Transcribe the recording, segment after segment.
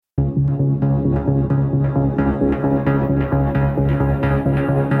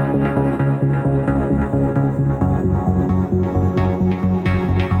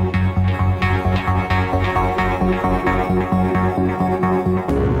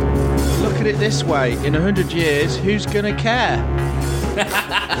it this way: in 100 years, who's gonna care?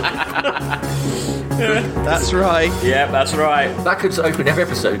 That's right. Yeah, that's right. That could open every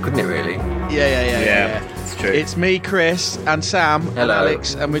episode, couldn't it? Really? Yeah. It's true. It's me, Chris, and Sam, and Hello.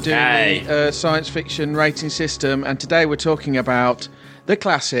 Alex, and we're doing the science fiction rating system. And today we're talking about the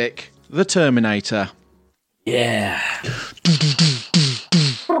classic, The Terminator. Yeah.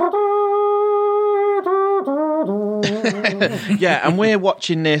 Yeah, and we're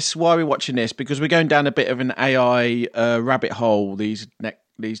watching this. Why are we watching this? Because we're going down a bit of an AI rabbit hole these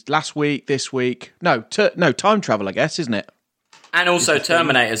last week, this week. No, time travel, I guess, isn't it? And also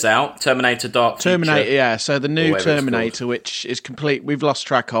Terminator's out. Terminator Dark Future. Terminator, yeah. So the new whatever it's Terminator, which is complete. We've lost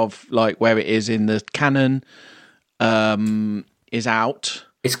track of like where it is in the canon. Is out.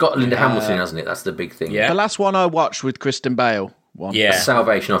 It's got Linda Hamilton, hasn't it? That's the big thing. Yeah. The last one I watched with Kristen Bale. Yeah.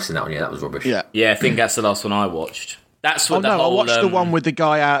 Salvation, I've seen that one. Yeah, that was rubbish. Yeah. Yeah, I think that's the last one I watched. That's what I whole... watched the one with the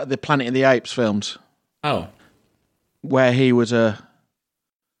guy out of the Planet of the Apes films. Oh. Where he was a...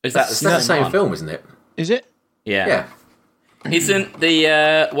 Is that That's the same one? film, isn't it? Is it? Yeah. Yeah. Isn't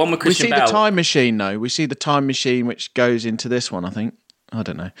the one with Christian We see Bale... the time machine, though. We see the time machine which goes into this one, I think. I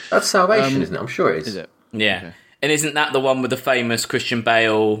don't know. That's Salvation, isn't it? I'm sure it is. Is it? Yeah. Okay. And isn't that the one with the famous Christian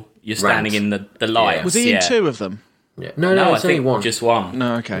Bale, you're standing in the lights? Yeah. Was he in two of them? Yeah. No, No, I it's only think one. just one.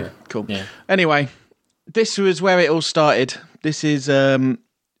 No, okay, cool. Yeah. Anyway, this was where it all started. This is Jim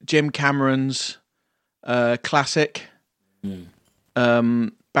Cameron's classic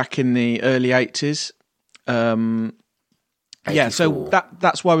back in the early 80s. Yeah, so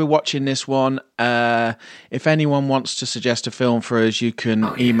that's why we're watching this one. If anyone wants to suggest a film for us, you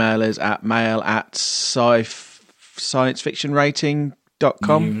can email us at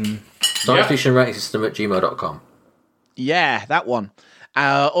mail@sciencefictionrating.com. Sciencefictionratingsystem@gmail.com. Yeah, that one.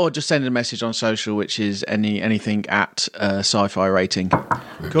 Or just send a message on social, which is anything at sci-fi rating.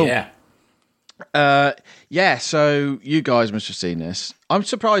 Cool. Yeah. So you guys must have seen this. I'm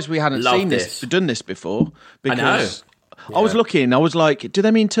surprised we hadn't Love seen this. done this before. Because know. I was looking, I was like, do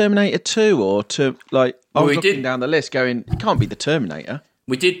they mean Terminator 2 or to like? I was looking down the list, going, it can't be the Terminator.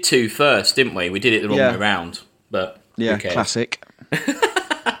 We did 2 first, didn't we? We did it the wrong way around, but Yeah, who cares? classic.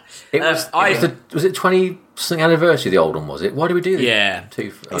 It was, was it 20 something anniversary of the old one, was it? Why did we do this? Yeah.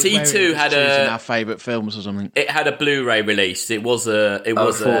 T2 had choosing our favourite films or something. It had a Blu-ray release. It was a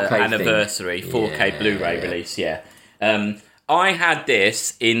 4K thing. anniversary 4K Blu-ray yeah. release. Yeah. I had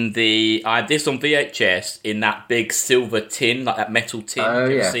this on VHS in that big silver tin, like that metal tin. Oh,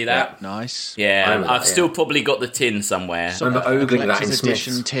 Did you yeah, see that? Nice. Yeah, remember I've that, still probably got the tin somewhere. I remember ogling that in Collector's Smiths.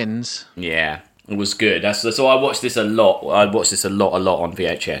 edition tins. Yeah, it was good. So I watched this a lot. I watched this a lot on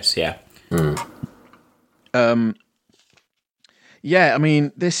VHS. Yeah. Yeah, I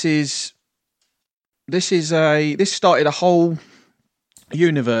mean, this started a whole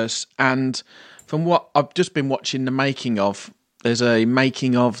universe, and from what I've just been watching the making of, there's a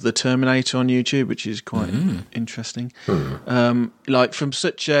making of the Terminator on YouTube, which is quite interesting. Like from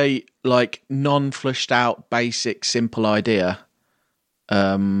such a non-flushed out, basic, simple idea,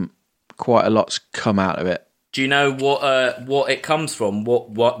 quite a lot's come out of it. Do you know what it comes from?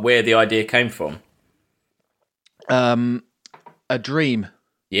 Where the idea came from? A dream.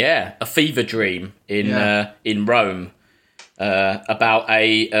 Yeah, a fever dream in Rome about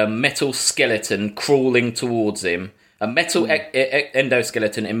a metal skeleton crawling towards him. A metal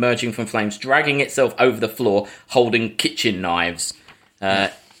endoskeleton emerging from flames, dragging itself over the floor, holding kitchen knives.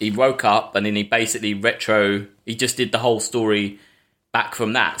 He woke up and then he basically he just did the whole story back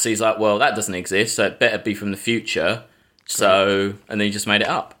from that. So he's like, well, that doesn't exist, so it better be from the future. So, and then he just made it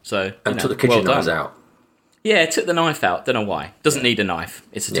up. So And took the kitchen knives out. Yeah, took the knife out. Don't know why. Doesn't need a knife.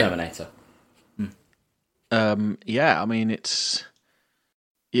 It's a Terminator. Yeah, I mean,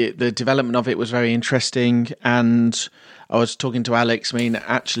 the development of it was very interesting, and I was talking to Alex. I mean,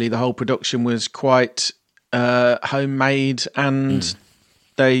 actually, the whole production was quite homemade, and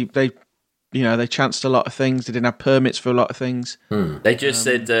they chanced a lot of things. They didn't have permits for a lot of things. They just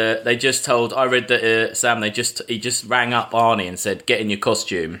said they just told. I read that Sam. He just rang up Arnie and said, "Get in your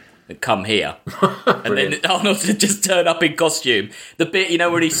costume and come here." And then Arnold just turned up in costume. The bit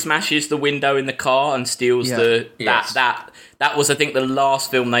where he smashes the window in the car and steals that was, I think, the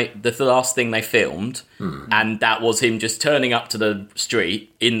last thing they filmed, and that was him just turning up to the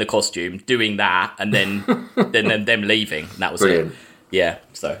street in the costume, doing that, and then them leaving. And that was Brilliant. it. Yeah.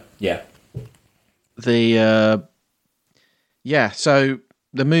 So yeah. So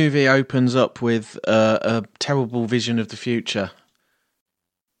the movie opens up with a terrible vision of the future.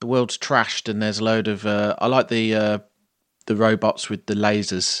 The world's trashed, and there's a load of. I like the robots with the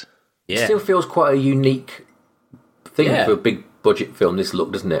lasers. Yeah. It still feels quite a unique thing for a big budget film. This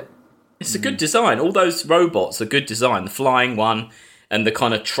look, doesn't it? It's a good design. All those robots are good design. The flying one and the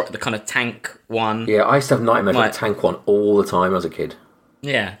kind of tank one. Yeah, I used to have nightmares with the tank one all the time as a kid.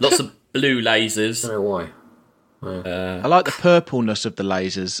 Yeah, lots of blue lasers. I don't know why. I like the purpleness of the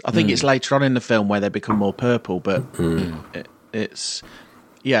lasers. I think it's later on in the film where they become more purple, but it's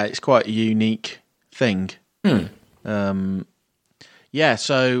quite a unique thing.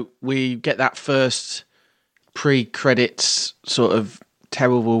 So we get that first pre-credits sort of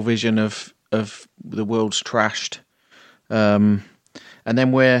terrible vision of the world's trashed, and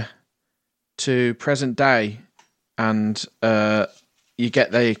then we're to present day, and you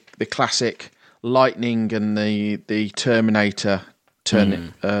get the classic lightning and the Terminator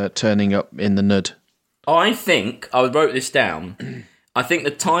turning up in the nud. I think I wrote this down. I think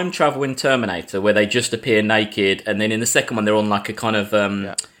the time travel in Terminator, where they just appear naked, and then in the second one they're on like a kind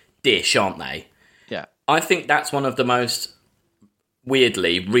of dish, aren't they? Yeah. I think that's one of the most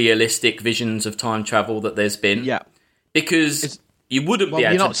weirdly realistic visions of time travel that there's been. Yeah. Because you wouldn't be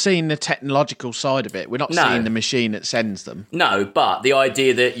able you're not seeing the technological side of it. We're not seeing the machine that sends them. No, but the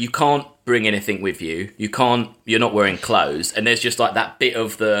idea that you can't bring anything with you, you're not wearing clothes, and there's just like that bit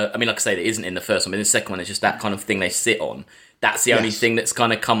of like I say, that isn't in the first one, but in the second one, it's just that kind of thing they sit on. That's the only thing that's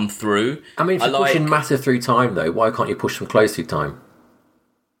kind of come through. I mean, if you're pushing matter through time, though, why can't you push them close through time?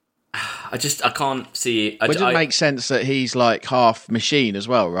 I can't see it. It doesn't make sense that he's like half machine as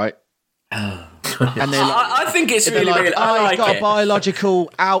well, right? Oh. And they're like, I think it's really, really. He's got a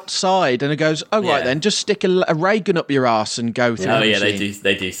biological outside, and it goes, right then, just stick a ray gun up your ass and go through. Oh yeah, they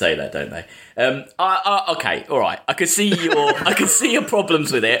do say that, don't they? Okay, all right. I can see your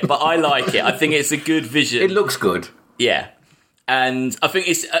problems with it, but I like it. I think it's a good vision. It looks good. Yeah, and I think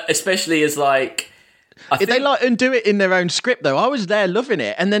it's especially as like. They like undo it in their own script, though. I was there loving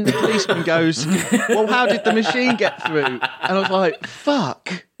it, and then the policeman goes, "Well, how did the machine get through?" And I was like,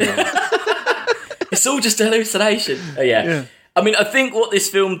 "Fuck." It's all just a hallucination. Yeah. I mean, I think what this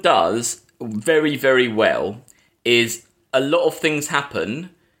film does very, very well is a lot of things happen.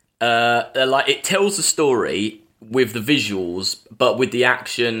 Like it tells a story with the visuals, but with the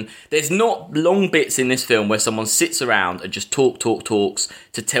action. There's not long bits in this film where someone sits around and just talks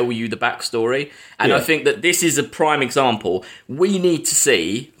to tell you the backstory. And I think that this is a prime example. We need to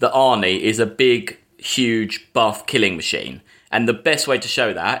see that Arnie is a big, huge, buff killing machine. And the best way to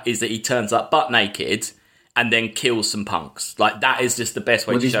show that is that he turns up butt naked and then kills some punks. Like, that is just the best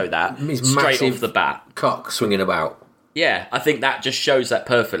way to show that. Straight off the bat. Cock swinging about. Yeah, I think that just shows that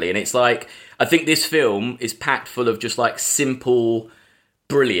perfectly. And it's like, I think this film is packed full of just like simple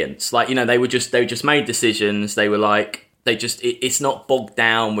brilliance. Like, you know, they just made decisions. They were like, it's not bogged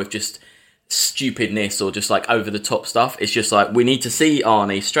down with just stupidness or just like over the top stuff. It's just like, we need to see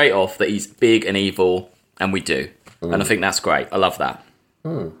Arnie straight off that he's big and evil, and we do. And I think that's great. I love that.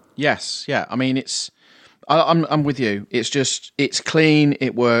 Yes, yeah. I mean, I'm with you. It's clean.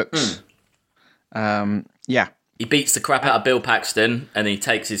 It works. Yeah. He beats the crap out of Bill Paxton, and he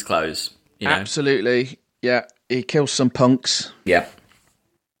takes his clothes. You know? Absolutely. Yeah. He kills some punks. Yeah.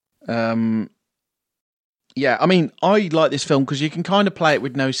 Yeah. I mean, I like this film because you can kind of play it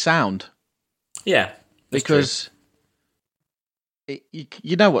with no sound. Yeah. Because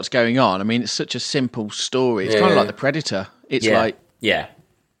you know what's going on. I mean, it's such a simple story. It's kind of like The Predator. It's like... Yeah.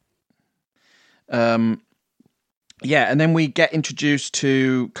 Yeah, and then we get introduced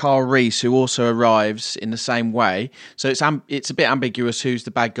to Carl Reese, who also arrives in the same way. So it's a bit ambiguous who's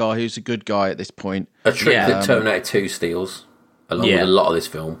the bad guy, who's the good guy at this point. A trick that Terminator 2 steals, along with a lot of this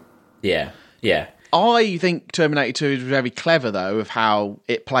film. Yeah, yeah. I think Terminator 2 is very clever, though, of how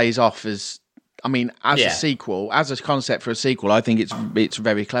it plays off as... I mean, as a sequel, as a concept for a sequel, I think it's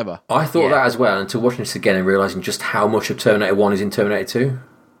very clever. I thought that as well, until watching this again and realising just how much of Terminator 1 is in Terminator 2.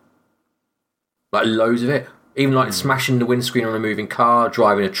 Like, loads of it. Even like smashing the windscreen on a moving car,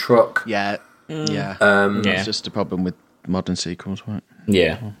 driving a truck. Yeah. Yeah. It's just a problem with modern sequels, right?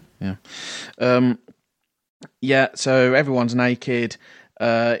 Yeah. Yeah, so everyone's naked.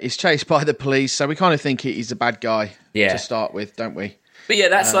 He's chased by the police, so we kind of think he's a bad guy to start with, don't we? But yeah,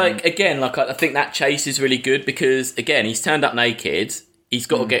 that's like, again, like I think that chase is really good because, again, he's turned up naked, he's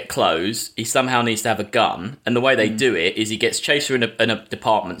got to get clothes, he somehow needs to have a gun, and the way they do it is he gets chased through in a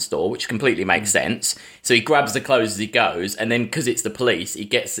department store, which completely makes sense. So he grabs the clothes as he goes, and then because it's the police,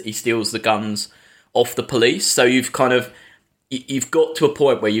 he steals the guns off the police. So you've got to a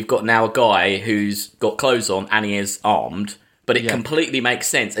point where you've got now a guy who's got clothes on and he is armed, but it completely makes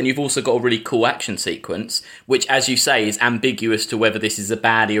sense. And you've also got a really cool action sequence, which, as you say, is ambiguous to whether this is a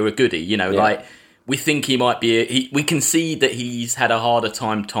baddie or a goodie. You know, like, we think he might be... we can see that he's had a harder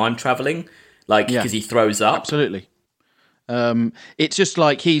time travelling, like, because he throws up. Absolutely. It's just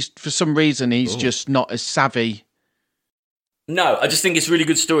like for some reason, he's just not as savvy. No, I just think it's really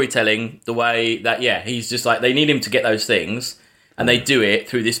good storytelling, the way that, he's just like, they need him to get those things, and they do it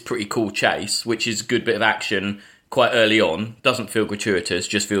through this pretty cool chase, which is a good bit of action quite early on. Doesn't feel gratuitous,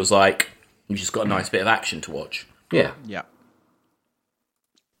 just feels like you've just got a nice bit of action to watch. Yeah. Yeah.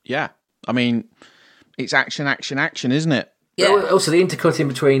 Yeah. I mean, it's action, isn't it? Yeah. But also, the intercutting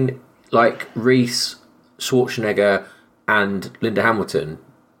between, like, Reese, Schwarzenegger, and Linda Hamilton,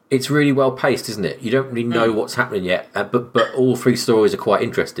 it's really well paced, isn't it? You don't really know what's happening yet, but all three stories are quite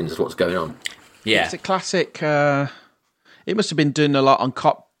interesting as what's going on. Yeah. It's a classic. It must have been done a lot on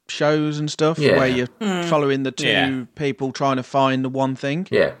cop shows and stuff, where you're following the two people trying to find the one thing.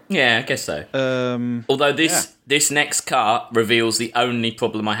 Yeah. Yeah, I guess so. Although this next cut reveals the only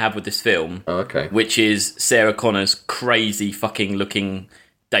problem I have with this film, which is Sarah Connor's crazy fucking looking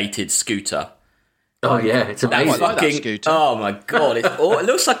dated scooter. Oh yeah, it's amazing. Like that scooter. Oh my god, it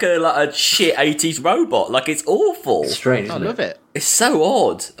looks like a shit 80s robot. Like, it's awful. It's strange, isn't I love it. It's so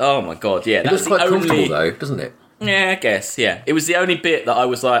odd. Oh my god, yeah. It looks quite comfortable though, doesn't it? Yeah, I guess, yeah. It was the only bit that I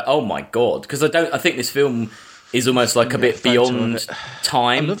was like, oh my god, because I think this film is almost like a bit beyond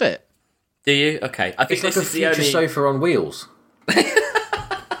time. I love it. Do you? Okay. I think It's like a future sofa on wheels.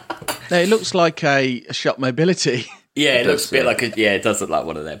 No, it looks like a shop mobility. Yeah, it looks a bit like it does look like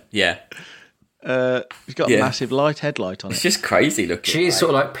one of them. Yeah. It's got a massive headlight on it. It's just crazy looking. She is sort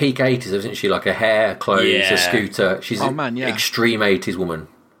of like peak 80s, isn't she? Like a hair, clothes, a scooter. She's an extreme 80s woman.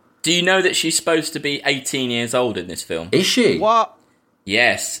 Do you know that she's supposed to be 18 years old in this film? Is she? What?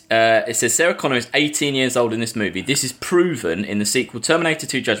 Yes. It says Sarah Connor is 18 years old in this movie. This is proven in the sequel Terminator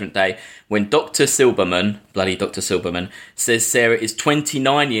 2 Judgment Day when Dr. Silberman, bloody Dr. Silberman, says Sarah is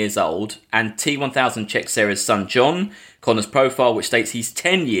 29 years old, and T-1000 checks Sarah's son John, Connor's profile, which states he's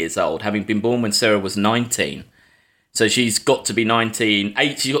 10 years old, having been born when Sarah was 19. So she's got to be 19.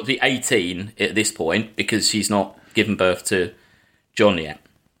 She's got to be 18 at this point because she's not given birth to John yet.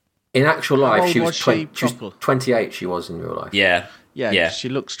 In actual life, she was 28. She was in real life. Yeah, she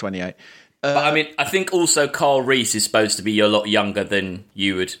looks 28. But I mean, I think also Carl Reese is supposed to be a lot younger than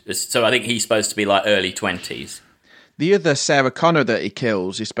you would. So I think he's supposed to be like early 20s. The other Sarah Connor that he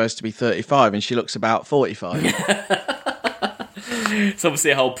kills is supposed to be 35, and she looks about 45. It's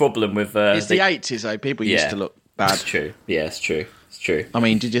obviously a whole problem with... it's the 80s, though. People used to look bad. It's true. Yeah, it's true. It's true. I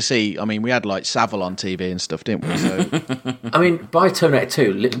mean, did you see... I mean, we had, like, Savile on TV and stuff, didn't we? So, I mean, by Terminator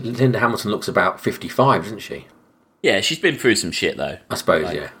 2, Linda Hamilton looks about 55, doesn't she? Yeah, she's been through some shit, though. I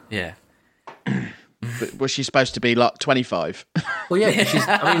suppose, Yeah. but was she supposed to be, like, 25? Well, yeah, she's...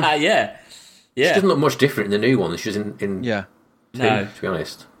 I mean, yeah. She doesn't look much different in the new one than she was in yeah. two, to be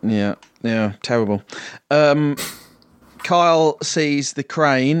honest. Yeah, terrible. Kyle sees the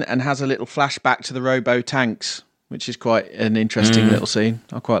crane and has a little flashback to the robo tanks, which is quite an interesting little scene.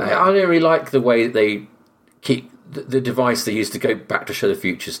 I quite like. I don't really like the way that they keep the device they use to go back to show the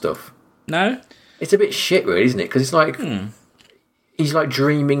future stuff. No, it's a bit shit, really, isn't it? Because it's like he's like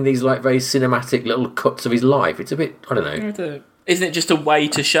dreaming these like very cinematic little cuts of his life. It's a bit, I don't know. Isn't it just a way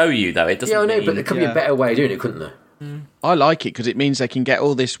to show you though? It doesn't. Yeah, I know, but there could be a better way of doing it, couldn't there? I like it because it means they can get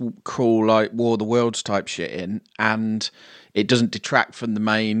all this cool, like, War of the Worlds type shit in, and it doesn't detract from the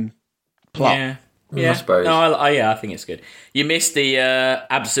main plot. Yeah, I suppose. No, I think it's good. You missed the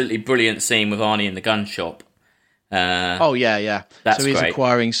absolutely brilliant scene with Arnie in the gun shop. That's so he's great.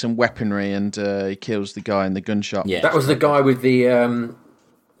 acquiring some weaponry, and he kills the guy in the gun shop. Yeah, that was the guy with the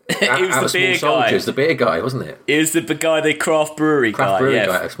it was the beer guy. The beer guy, wasn't it? It was the guy, the craft brewery guy.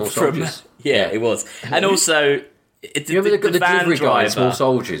 Guy at Small Soldiers. It was. And also... You remember the delivery guy at Small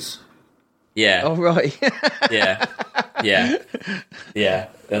Soldiers? Yeah. Oh, right. Yeah.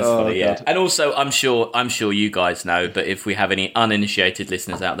 That's funny. Yeah, God. and also I'm sure you guys know, but if we have any uninitiated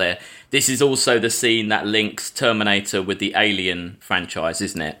listeners out there, this is also the scene that links Terminator with the Alien franchise,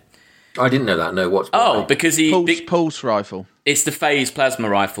 isn't it? I didn't know that. No, what's because pulse rifle. It's the phase plasma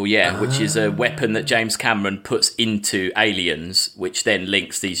rifle, which is a weapon that James Cameron puts into Aliens, which then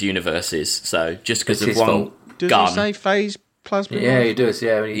links these universes. So just because of one gun, does he say phase plasma? Yeah, rifle? he does.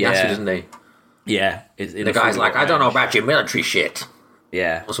 Yeah, he has to, doesn't he? Yeah, the guy's like, I don't know about your military shit.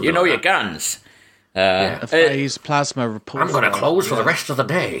 Yeah, you know your guns. A phase plasma repulsor. I'm going to close for the rest of the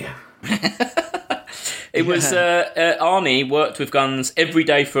day. It was Arnie worked with guns every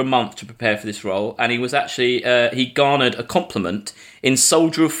day for a month to prepare for this role, and he was actually he garnered a compliment in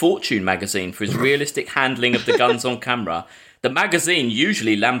Soldier of Fortune magazine for his realistic handling of the guns on camera. The magazine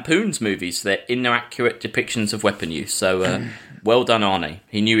usually lampoons movies for their inaccurate depictions of weapon use. So well done, Arnie.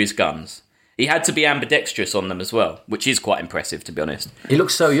 He knew his guns. He had to be ambidextrous on them as well, which is quite impressive, to be honest. He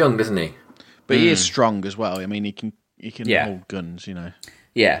looks so young, doesn't he? But he is strong as well. I mean, you can Yeah. hold guns, you know.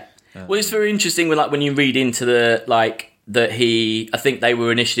 Yeah. Well, it's very interesting when you read into that I think they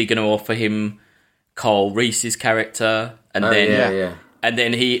were initially going to offer him Carl Reese's character, and and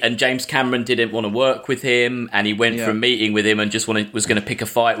then James Cameron didn't want to work with him, and he went for a meeting with him and just was going to pick a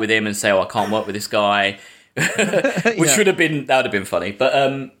fight with him and say, "Oh, I can't work with this guy," which would have been funny. But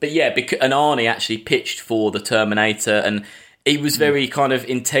and Arnie actually pitched for the Terminator, and he was very kind of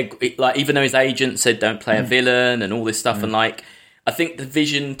like, even though his agent said don't play a villain and all this stuff, and like I think the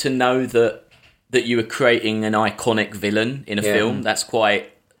vision to know that you were creating an iconic villain in a film, that's quite,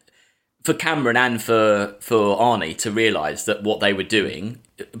 for Cameron and for Arnie to realise that what they were doing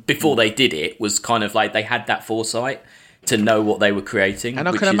before they did it was kind of like they had that foresight to know what they were creating. And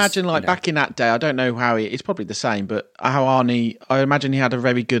I can imagine, back in that day, I don't know how it's probably the same, but how Arnie, I imagine he had a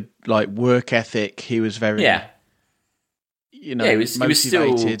very good work ethic. He was very, he was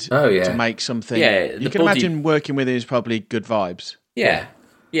motivated to make something. Yeah, you can imagine working with him is probably good vibes. Yeah.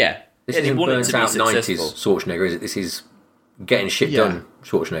 This isn't burnt out 90s Schwarzenegger, is it? This is getting shit done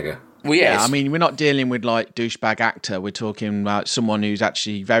Schwarzenegger. Well, yes. I mean, we're not dealing with douchebag actor. We're talking about someone who's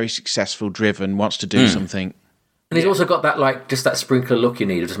actually very successful, driven, wants to do something. And he's also got that just that sprinkler look you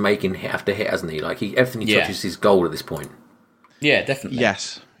need of just making hit after hit, hasn't he? Everything he touches is gold at this point. Yeah, definitely.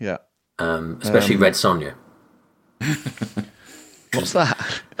 Yes, yeah. Especially Red Sonja. What's that?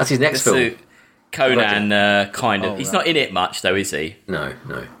 That's his next film. Conan kind of. He's not in it much though, is he? No.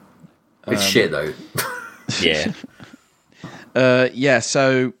 It's shit though. Yeah.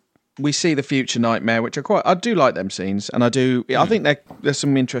 So we see the future nightmare, which I do like them scenes, and I think there's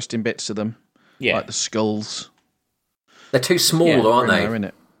some interesting bits to them. Yeah. Like the skulls. They're too small, aren't they? In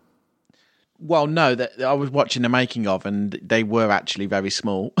it. Well, no, I was watching the making of, and they were actually very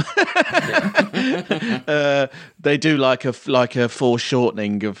small. They do like a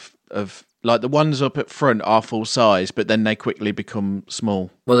foreshortening of like the ones up at front are full size, but then they quickly become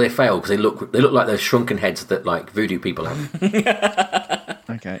small. Well, they fail because they look like those shrunken heads that voodoo people have.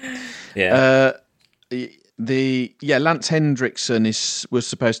 Okay. Yeah. Lance Hendrickson was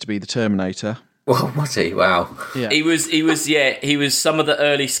supposed to be the Terminator. Well, was he? Wow. Yeah. He was. Some of the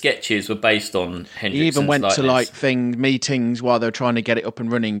early sketches were based on Hendrickson's He even went likeness. to meetings while they were trying to get it up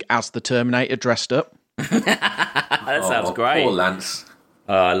and running as the Terminator dressed up. That sounds great. Poor Lance.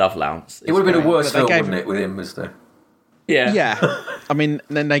 Oh, I love Lance. It would have been a worse film, wouldn't it, with him as the... Yeah. Yeah. I mean,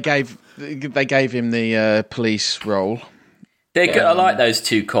 then they gave him the police role. They're good. I like those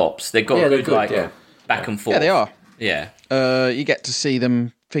two cops. They've got good, back and forth. Yeah, they are. Yeah. You get to see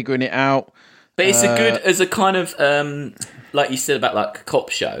them figuring it out. But it's a good, as a kind of, like you said about like a cop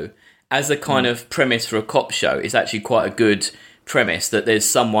show, as a kind of premise for a cop show, it's actually quite a good premise that there's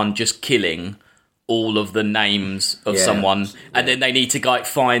someone just killing all of the names of someone, and then they need to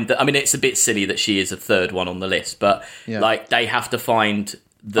find that. I mean, it's a bit silly that she is a third one on the list, but they have to find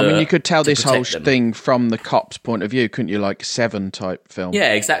the. I mean, you could tell this whole them. thing from the cop's point of view, couldn't you? Like Seven type film.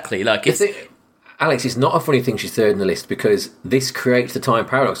 Yeah, exactly. Like it's Alex, it's not a funny thing she's third in the list because this creates the time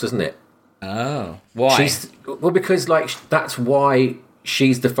paradox, doesn't it? Oh, why? Because that's why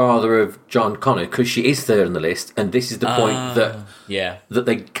she's the father of John Connor, because she is third on the list, and this is the point that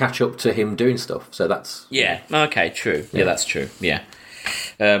they catch up to him doing stuff. So that's okay, true. Yeah, that's true. Yeah,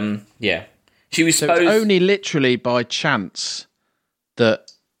 She was so it's only literally by chance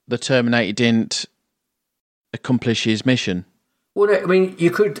that the Terminator didn't accomplish his mission. Well, I mean,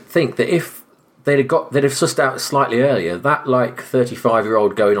 you could think that if they'd have sussed out slightly earlier, that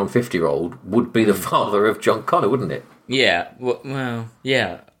 35-year-old going on 50-year-old would be the father of John Connor, wouldn't it? Yeah. Well,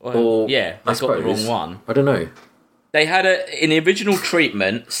 yeah. Well, they got the wrong one. I don't know. They had in the original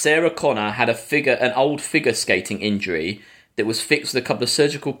treatment, Sarah Connor had an old figure skating injury that was fixed with a couple of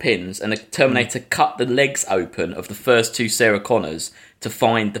surgical pins, and the Terminator cut the legs open of the first two Sarah Connors to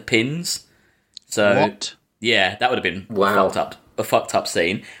find the pins. So, what? Yeah, that would have been a fucked up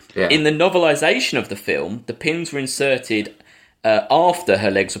scene. Yeah. In the novelisation of the film, the pins were inserted after her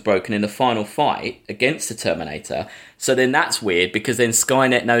legs were broken in the final fight against the Terminator. So then that's weird because then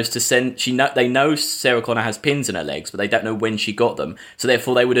Skynet knows to send. They know Sarah Connor has pins in her legs, but they don't know when she got them. So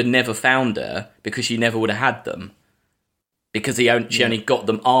therefore, they would have never found her because she never would have had them because she only got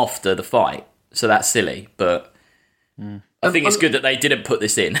them after the fight. So that's silly, but I think it's good that they didn't put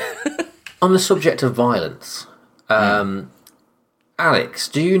this in. On the subject of violence, Alex,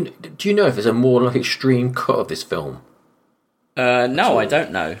 do you know if there's a more extreme cut of this film? No, I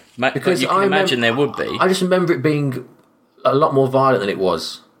don't know. Because you can imagine there would be. I just remember it being a lot more violent than it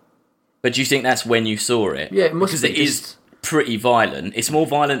was. But do you think that's when you saw it? Yeah, it must because be. It is. pretty violent. It's more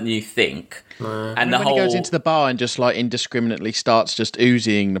violent than you think. And when he goes into the bar and just like indiscriminately starts just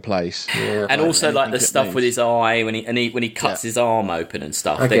oozing the place. Yeah, and also like the it stuff moves. with his eye when he cuts his arm open and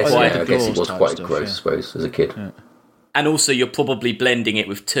stuff. I They're guess, quite. I guess it was type quite stuff, gross, yeah. I suppose, as a kid. Yeah. And also, you're probably blending it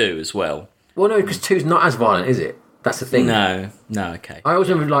with 2 as well. Well, no, because 2's not as violent, is it? That's the thing. No, okay. I always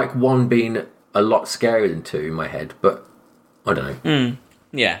remember like 1 being a lot scarier than 2 in my head, but I don't know.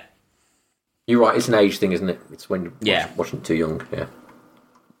 Yeah. You're right, it's an age thing, isn't it? It's when you're Yeah. watching too young, yeah.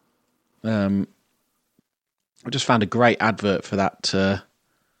 I just found a great advert for that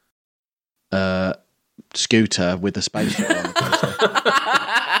scooter with the spaceship on the poster.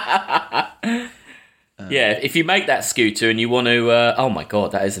 Yeah, if you make that scooter and you want to... oh my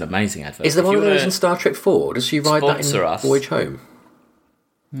god, that is an amazing advert. Is there If one you of those wanna- in Star Trek 4? Does she ride that sponsor in us. Voyage Home?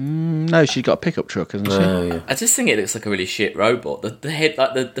 No, she's got a pickup truck, hasn't she? Oh, yeah. I just think it looks like a really shit robot. The head,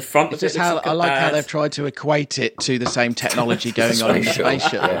 like the front It's of it just looks how like I a like how bad- they've tried to equate it to the same technology going on in the Spatial,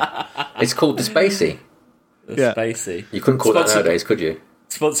 spaceship. yeah. It's called the Spacey. Yeah. Spacey. You couldn't call that Sponsored- nowadays, could you?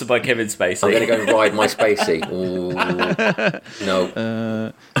 Sponsored by Kevin Spacey. I'm going to go and ride my Spacey. Ooh.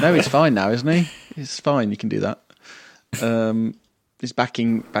 No. No, he's fine now, isn't he? He's fine. You can do that. He's back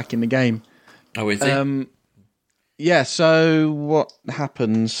in the game. Oh, is he? Yeah. So what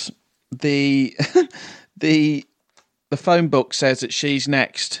happens? The the phone book says that she's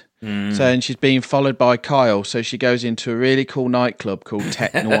next. So and she's being followed by Kyle. So she goes into a really cool nightclub called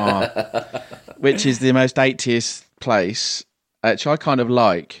Tech Noir, which is the most 80s place, which I kind of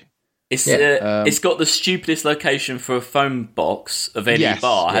like. It's got the stupidest location for a phone box of any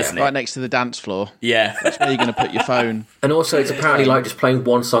bar, hasn't right it? next to the dance floor. Yeah. That's where you're going to put your phone. And also, it's apparently like just playing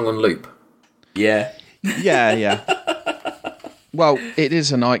one song on loop. Yeah. Yeah. Well, it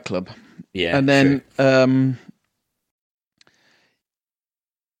is a nightclub. Yeah. And then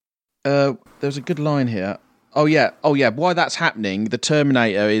there's a good line here. Oh yeah. While that's happening, the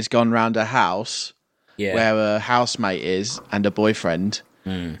Terminator is gone round her house yeah. where her housemate is and her boyfriend.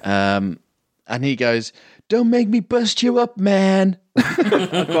 And he goes, "Don't make me bust you up, man."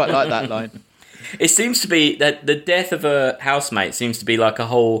 I quite like that line. It seems to be that the death of a housemate seems to be like a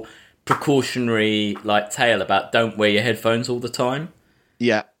whole precautionary like tale about don't wear your headphones all the time.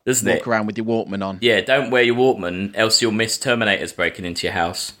 Yeah. Doesn't Walk it? around with your Walkman on. Yeah, don't wear your Walkman, else you'll miss Terminators breaking into your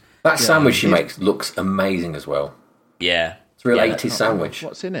house. That sandwich she makes looks amazing as well. Yeah. It's a real Yeah. 80s sandwich.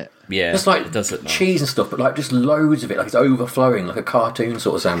 What's in it? Yeah. It's like it does look nice. cheese and stuff, but like just loads of it. Like it's overflowing, like a cartoon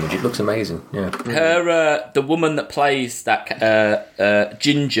sort of sandwich. It looks amazing. Yeah. Her, the woman that plays that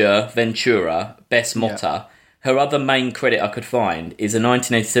Ginger Ventura, Bess Motta, her other main credit I could find is a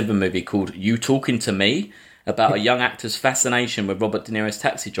 1987 movie called You Talking to Me, about a young actor's fascination with Robert De Niro's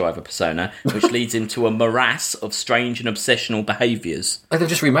taxi driver persona, which leads him to a morass of strange and obsessional behaviours. Like they've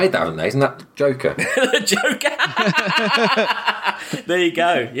just remade that, haven't they? Isn't that Joker? The Joker! There you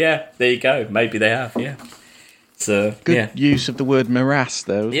go. Yeah, there you go. Maybe they have, yeah. So, Good yeah. use of the word morass,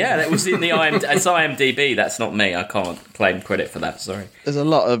 though. Yeah, that was in the it's IMDb. That's not me. I can't claim credit for that. Sorry. There's a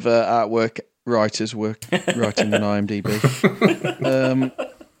lot of artwork writers writing on IMDb.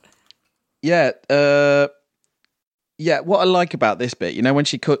 Yeah, what I like about this bit, you know, when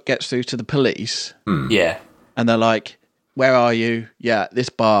she gets through to the police Yeah. and they're like, "Where are you?" "Yeah, this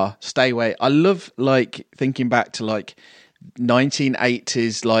bar. Stay away." I love like thinking back to like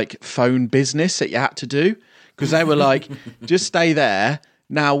 1980s like phone business that you had to do, because they were like, "Just stay there."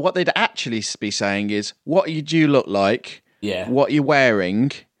 Now, what they'd actually be saying is, "What do you look like? Yeah. What you're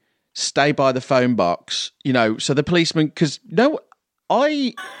wearing? Stay by the phone box." You know, so the policeman, because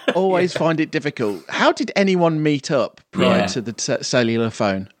I always find it difficult. How did anyone meet up prior to the cellular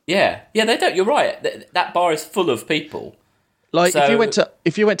phone? Yeah. Yeah, they don't. You're right. That bar is full of people. Like, So-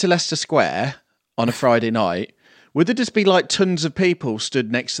 if you went to Leicester Square on a Friday night, would there just be like tons of people stood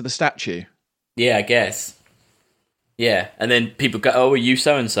next to the statue? Yeah, I guess. Yeah. And then people go, "Oh, are you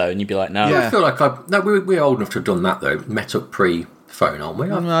so-and-so?" And you'd be like, "No." Yeah. I feel like we're old enough to have done that though. Met up pre-phone, aren't we?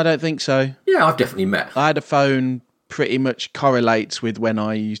 No, I don't think so. Yeah, I've definitely met. I had a phone pretty much correlates with when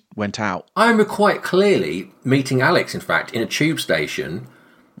I went out. I remember quite clearly meeting Alex, in fact, in a tube station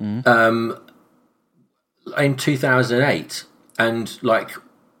in 2008. And, like...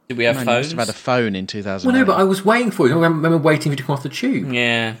 Did we have Man, you phones? must have had a phone in 2000. Well, no, but I was waiting for you. I remember waiting for you to come off the tube.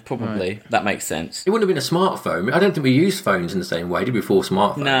 Yeah, probably. Right. That makes sense. It wouldn't have been a smartphone. I don't think we used phones in the same way, did we, before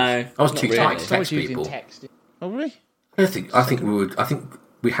smartphones? No, I was not too really. tight to I was text using people. text. Oh, really? I think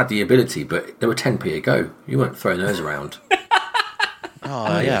we had the ability, but they were 10p a go. You weren't throwing those around.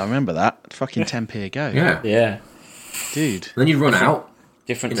 Oh, yeah, I remember that. Fucking 10p a go. Yeah. Yeah. Dude. And then you'd run out.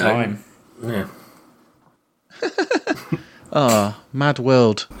 Different You know. time. Yeah. Oh, mad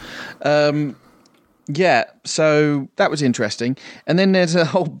world. Yeah, so that was interesting. And then there's a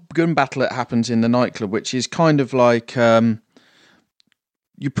whole gun battle that happens in the nightclub, which is kind of like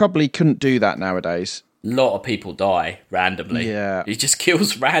you probably couldn't do that nowadays. A lot of people die randomly. Yeah. He just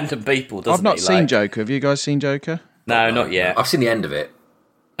kills random people, doesn't I've not he? seen Joker. Have you guys seen Joker? No, not yet. I've seen the end of it.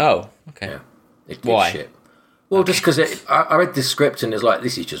 Oh, okay. Yeah. It's Why? shit. Well, just because I read this script and it's like,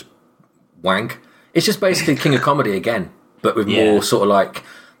 this is just wank. It's just basically King of Comedy again, but with more sort of like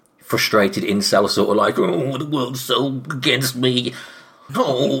frustrated incel sort of like, oh, the world's so against me.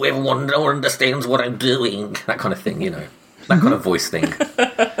 Oh, everyone understands what I'm doing. That kind of thing, you know. That kind of voice thing.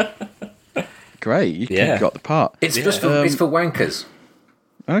 Great, you got the part. It's just it's for wankers.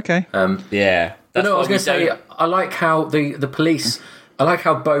 Okay. Yeah. But no, I was going to say, I like how the police, I like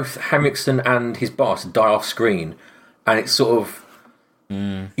how both Henriksen and his boss die off screen, and it's sort of,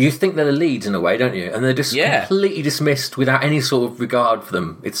 you think they're the leads in a way, don't you? And they're just completely dismissed without any sort of regard for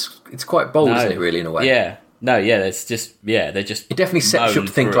them. It's quite bold, isn't it, really, in a way? Yeah. No, yeah, it's just, they're just... It definitely sets you up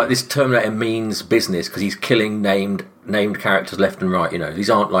to think, like, this Terminator means business, because he's killing named characters left and right, you know.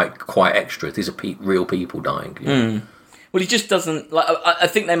 These aren't, like, quite extras. These are real people dying. You know? Well, he just doesn't... Like, I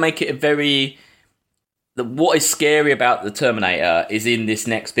think they make it a very... What is scary about the Terminator is in this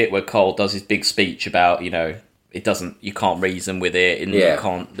next bit where Cole does his big speech about, you know, you can't reason with it, and you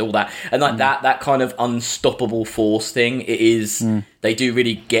can't, all that. And like that kind of unstoppable force thing, it is, they do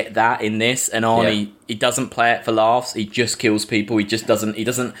really get that in this. And Arnie, he doesn't play it for laughs, he just kills people. He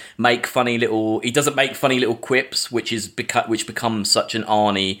doesn't make funny little quips, which becomes such an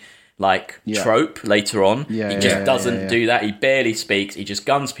Arnie, like, trope later on. He just doesn't do that. He barely speaks, he just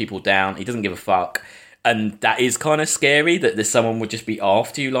guns people down, he doesn't give a fuck. And that is kind of scary, that there's someone would just be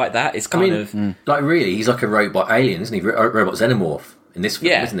after you like that. It's kind of... Like, really, he's like a robot alien, isn't he? Robot xenomorph in this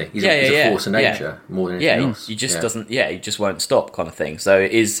film, isn't he? He's a force of nature more than anything else. He just doesn't... Yeah, he just won't stop, kind of thing. So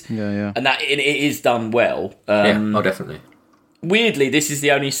it is... And it is done well. Definitely. Weirdly, this is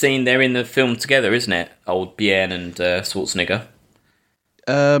the only scene they're in the film together, isn't it? Old Bjorn and Schwarzenegger.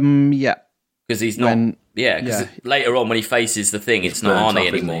 Yeah. Because he's not... because later on, when he faces the thing, it's not Arnie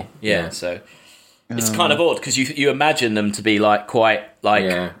anymore. So... It's kind of odd because you imagine them to be like quite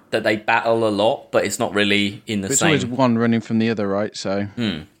like that they battle a lot, but it's not really in the same. It's always one running from the other, right? So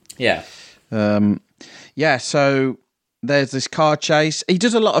So there's this car chase. He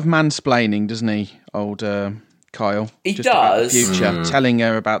does a lot of mansplaining, doesn't he, old Kyle? He Just does. About the future, telling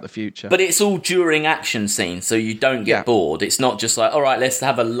her about the future. But it's all during action scenes, so you don't get bored. It's not just like, all right, let's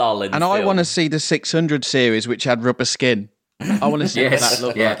have a lull in. And I want to see the 600 series, which had rubber skin. I want to see what that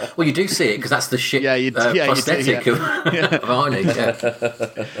looks like. Well, you do see it because that's the shit prosthetic of Arnie.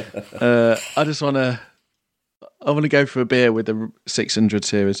 I just want to. I want to go for a beer with the 600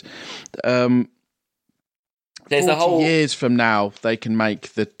 series. There's 40 a whole years from now they can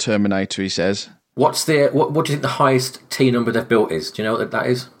make the Terminator. He says. What do you think the highest T number they've built is? Do you know what that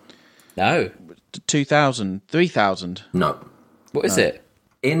is? No. 2,000, 3,000. No. What is it?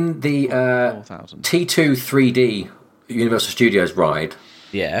 In the T2 3D Universal Studios ride,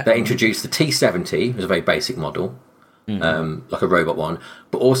 they introduced the T70, it was a very basic model, like a robot one,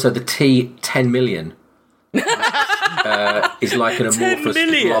 but also the T10 million is like an amorphous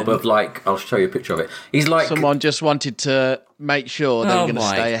blob of, like, I'll show you a picture of it. He's like someone just wanted to make sure they were going to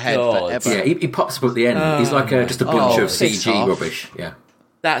stay ahead forever. Yeah, he pops up at the end. He's like just a bunch of CG rubbish. Yeah,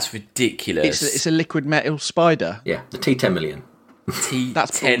 that's ridiculous. It's a liquid metal spider. Yeah, the T10 million.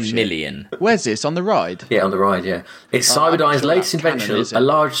 That's 10 million. Where's this? On the ride? Yeah, on the ride, yeah. It's Cyberdyne's latest invention, a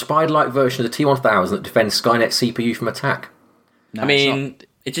large spider-like version of the T1000 that defends Skynet CPU from attack. No, I mean,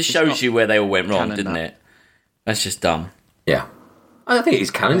 it just shows you where they all went wrong, didn't it? That's just dumb. Yeah. I don't think it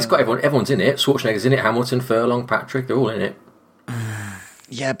is canon. It's got everyone's in it. Schwarzenegger's in it, Hamilton, Furlong, Patrick, they're all in it.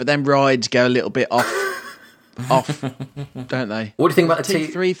 Yeah, but then rides go a little bit off, don't they? What do you think about the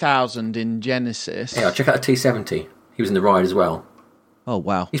T3000 in Genesis? Yeah, check out the T70. He was in the ride as well. Oh,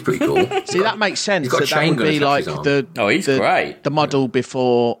 wow. He's pretty cool. See, that makes sense. He's got a chain gun. That would be like he's great. The model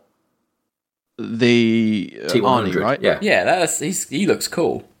before the T100, Arnie, right? Yeah, he looks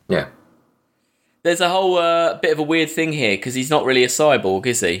cool. Yeah. There's a whole bit of a weird thing here, because he's not really a cyborg,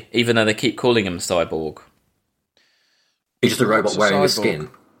 is he? Even though they keep calling him a cyborg. He's just a robot wearing a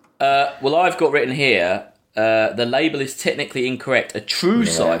skin. Well, I've got written here, the label is technically incorrect. A true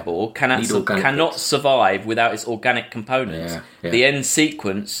cyborg cannot survive without its organic components. The end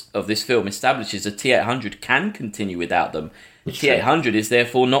sequence of this film establishes a T-800 can continue without them. T-800 is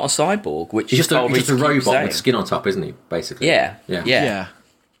therefore not a cyborg, which he's just a robot with skin on top, isn't he? Basically, yeah.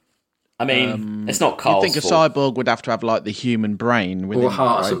 I mean, it's not Carl's You think a cyborg would have to have like the human brain with or a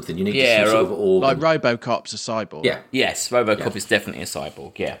heart or something. You need to sort of organ. Like RoboCop's a cyborg. Yeah. Yes, RoboCop is definitely a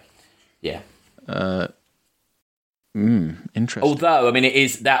cyborg. Yeah. Interesting. Although, I mean,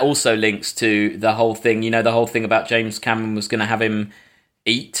 that also links to the whole thing. You know, the whole thing about James Cameron was going to have him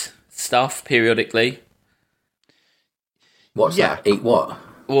eat stuff periodically. What's that? Eat what?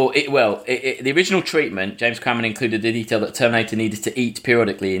 Well, the original treatment, James Cameron included the detail that Terminator needed to eat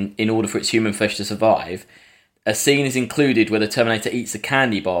periodically in order for its human flesh to survive. A scene is included where the Terminator eats a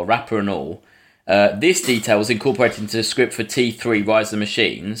candy bar, wrapper and all. This detail was incorporated into the script for T3 Rise of the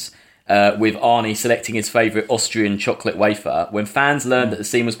Machines, with Arnie selecting his favourite Austrian chocolate wafer. When fans learned that the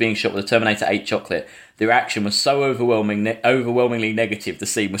scene was being shot with a Terminator 8 chocolate, the reaction was so overwhelmingly negative, the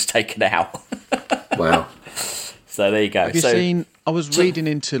scene was taken out. Wow. So there you go. Have you seen? I was reading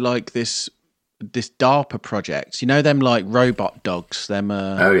into like this DARPA project. You know them like robot dogs. Them.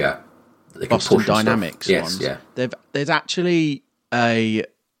 Oh yeah. Boston Dynamics ones. Yeah. There's actually I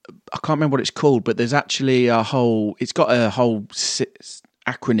can't remember what it's called, but there's actually it's got a whole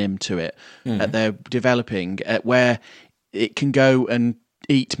acronym to it that they're developing where it can go and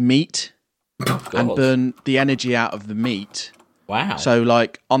eat meat and burn the energy out of the meat. Wow. So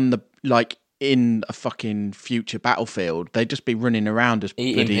in a fucking future battlefield, they'd just be running around as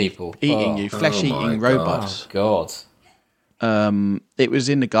eating people. Eating you, flesh-eating robots. Oh, God. It was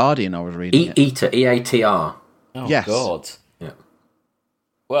in The Guardian, I was reading it. Eater, EATR. Oh, yes. God. Yeah.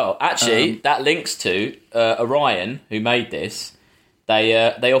 Well, actually, that links to Orion, who made this.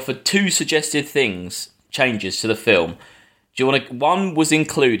 They offered 2 suggested changes to the film. Do you want to? One was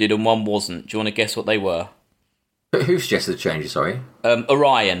included and one wasn't. Do you want to guess what they were? But who suggested the changes, sorry?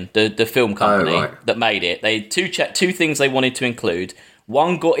 Orion, the film company that made it. They had 2 things they wanted to include.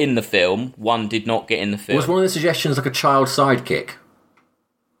 One got in the film, one did not get in the film. Was one of the suggestions like a child sidekick?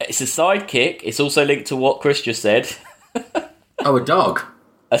 It's a sidekick. It's also linked to what Chris just said. Oh, a dog.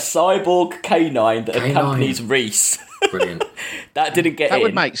 A cyborg canine that accompanies Reese. Brilliant. That didn't get in. That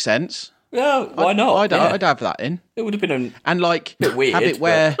would make sense. Yeah, why not? I'd have that in. It would have been and like a bit weird. Have it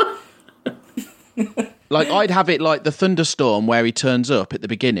where, like, I'd have it like the thunderstorm where he turns up at the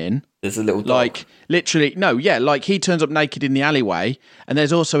beginning. There's a little dog. Like literally, like he turns up naked in the alleyway, and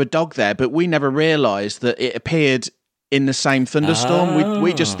there's also a dog there, but we never realised that it appeared in the same thunderstorm.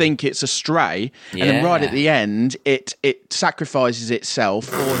 We just think it's a stray, and then right at the end, it sacrifices itself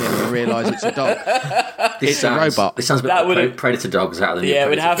for him and realise it's a dog. It's a robot. This sounds a bit like Predator dogs out of the new it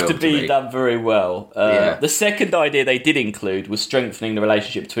would Predator have to be done very well. The second idea they did include was strengthening the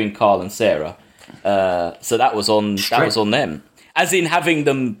relationship between Carl and Sarah. So that was on them, as in having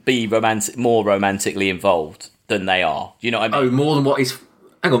them be more romantically involved than they are. Do you know what I mean? Oh, more than what is.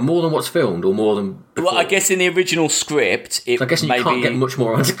 Hang on, more than what's filmed, or more than before? Well, I guess in the original script, I guess you can't get much more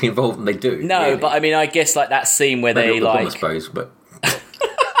romantically involved than they do. No, really. But I mean, I guess like that scene where they like. I suppose, but.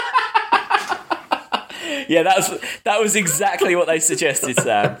 Yeah, that was exactly what they suggested,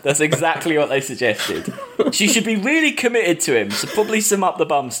 Sam. That's exactly what they suggested. She should be really committed to him, so probably some up the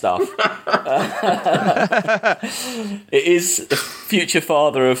bum stuff. It is the future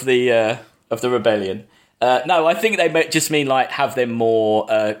father of the rebellion. No, I think they just mean like have them more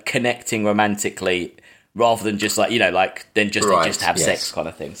connecting romantically rather than just like just have sex kind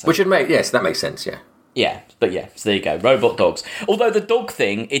of thing. So. Which would make that makes sense. Yeah. Yeah, but so there you go. Robot dogs. Although the dog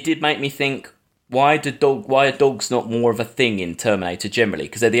thing, it did make me think. Why are dogs not more of a thing in Terminator generally?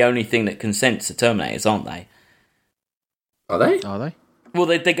 Because they're the only thing that consents to Terminators, aren't they? Are they? Well,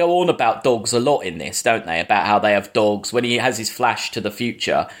 they go on about dogs a lot in this, don't they? About how they have dogs. When he has his flash to the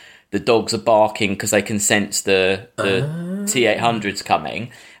future, the dogs are barking because they can sense the T-800's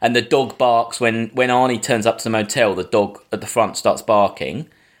coming. And the dog barks when Arnie turns up to the motel, the dog at the front starts barking.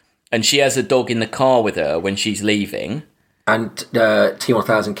 And she has a dog in the car with her when she's leaving. And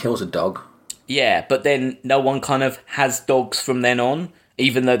T-1000 kills a dog. Yeah, but then no one kind of has dogs from then on,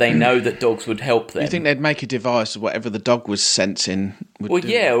 even though they know that dogs would help them. You think they'd make a device of whatever the dog was sensing? Or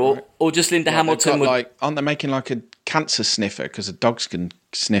just Linda Hamilton would... aren't they making like a cancer sniffer because the dogs can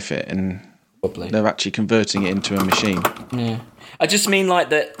sniff it and probably they're actually converting it into a machine? Yeah. I just mean like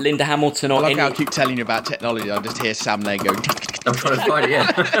that Linda Hamilton or I how I keep telling you about technology. I just hear Sam there go... I'm trying to find it,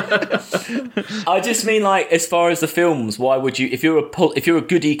 yeah. I just mean like as far as the films, why would you, if you're a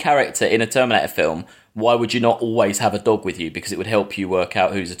goody character in a Terminator film, why would you not always have a dog with you? Because it would help you work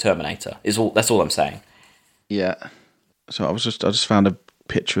out who's a Terminator. That's all I'm saying. Yeah. So I just found a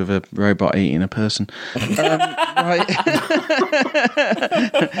picture of a robot eating a person. Right.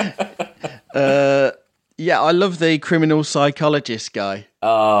 Yeah, I love the criminal psychologist guy.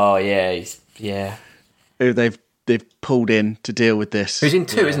 Oh yeah, Who they've pulled in to deal with this. Who's in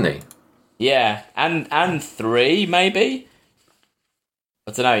 2, isn't he? Yeah, and 3 maybe.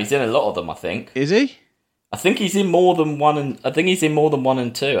 I don't know. He's in a lot of them. I think. Is he? I think he's in more than 1 and. I think he's in more than 1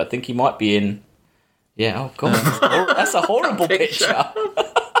 and 2. I think he might be in Yeah, oh god, that's a horrible picture.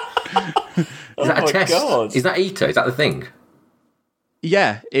 Is that a test? God. Is that ITER? Is that the thing?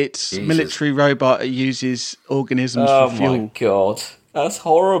 Yeah, it's Jesus. military robot that uses organisms Oh for fuel. my god, that's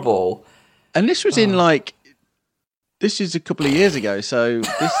horrible. And this was in this is a couple of years ago, so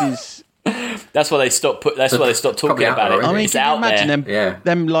this is. That's why they stopped. That's why they stopped talking out about there it. already. I mean, It's can you out imagine there.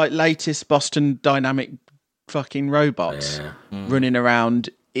 them like latest Boston Dynamic fucking robots running around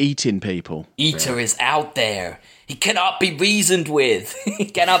eating people? Eater is out there. He cannot be reasoned with. He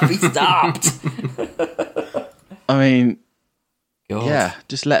cannot be stopped. I mean, God. yeah,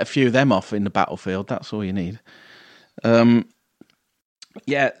 just let a few of them off in the battlefield. That's all you need. And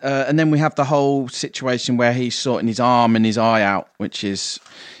then we have the whole situation where he's sorting his arm and his eye out, which is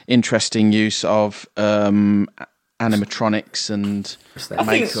interesting use of animatronics and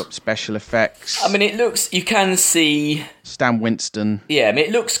makeup, special effects. I mean, it looks. You can see Stan Winston. Yeah, I mean,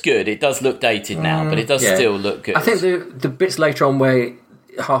 it looks good. It does look dated now, but it does still look good. I think the bits later on where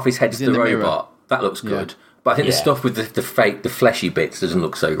half his head's the in the robot, that looks good. But I think the stuff with the fake, the fleshy bits doesn't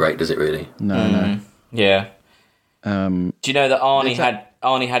look so great, does it really? No. Yeah. Do you know that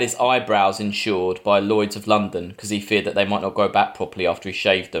Arnie had his eyebrows insured by Lloyd's of London because he feared that they might not grow back properly after he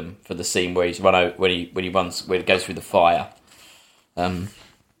shaved them for the scene where he's run out when he goes through the fire.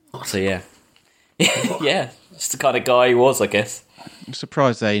 So yeah, yeah, it's the kind of guy he was, I guess. I'm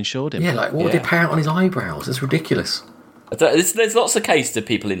surprised they insured him. Yeah, like what would they pay out on his eyebrows? It's ridiculous. There's lots of cases of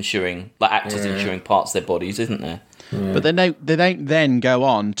people insuring, like actors insuring parts of their bodies, isn't there? Yeah. But they don't then go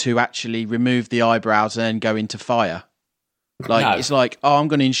on to actually remove the eyebrows and then go into fire. Like it's like, I'm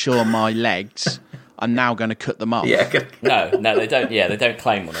going to insure my legs. I'm now going to cut them off. Yeah. No, they don't. Yeah, they don't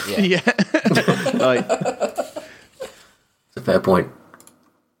claim on it. Yeah. Like, it's a fair point.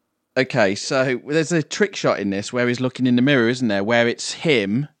 Okay, so there's a trick shot in this where he's looking in the mirror, isn't there? Where it's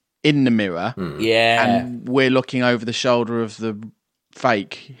him in the mirror. Yeah. And we're looking over the shoulder of the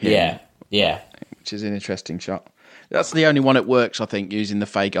fake him. Yeah. Which is an interesting shot. That's the only one that works, I think, using the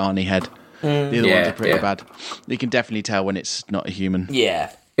fake Arnie head. The other ones are pretty bad. You can definitely tell when it's not a human.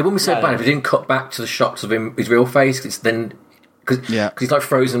 Yeah. It wouldn't be so bad if it didn't cut back to the shots of him, his real face. It's then because he's like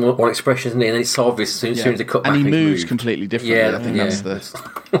frozen one expression, isn't it? And it's obvious as soon as they cut back. And he moves completely differently. Yeah, I think that's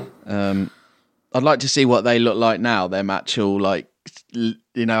the. I'd like to see what they look like now. Them actual, like, you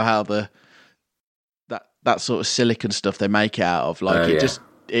know how that sort of silicon stuff they make it out of, like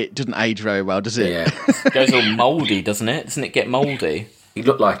it doesn't age very well, does it? Yeah, it goes all mouldy, doesn't it? Doesn't it get mouldy? He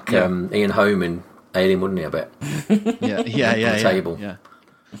looked like Ian Holm in Alien, wouldn't he? I bet. Yeah. On the table.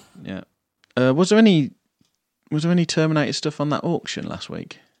 Yeah. Was there any Terminator stuff on that auction last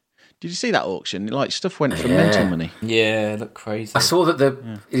week? Did you see that auction? Like, stuff went for mental money. Yeah, it looked crazy. I saw that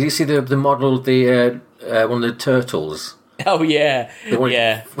did you see the model of the one of the turtles? Oh yeah,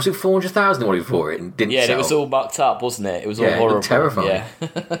 Was it 400,000 they wanted for it and didn't sell? It was all mucked up, wasn't it? It was all horrible. Terrifying. Yeah.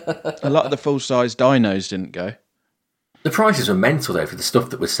 A lot of the full size dinos didn't go. The prices were mental though for the stuff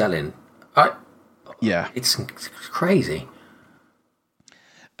that was selling. It's crazy.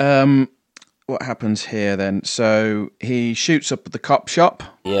 What happens here then? So he shoots up at the cop shop.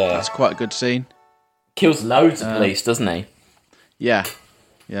 Yeah, that's quite a good scene. Kills loads of police, doesn't he? Yeah.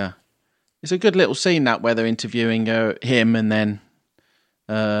 It's a good little scene that where they're interviewing him and then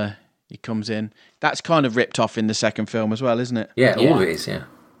he comes in. That's kind of ripped off in the second film as well, isn't it? Yeah, all of it is.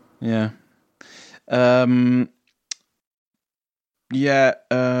 Yeah.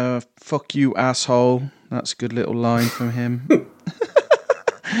 Fuck you, asshole. That's a good little line from him.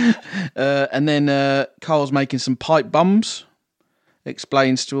 And then Carl's making some pipe bombs.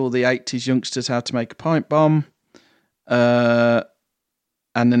 Explains to all the 80s youngsters how to make a pipe bomb.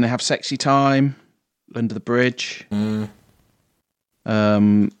 And then they have sexy time under the bridge. Before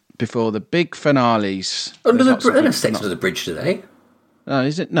the big finales. They have sex under the bridge today. No,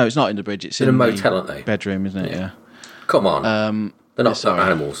 is it? No, it's not in the bridge. It's in a motel, aren't they? Bedroom, isn't it? Yeah. Come on. They're not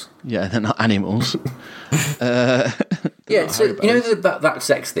animals. Yeah, they're not animals. So you know that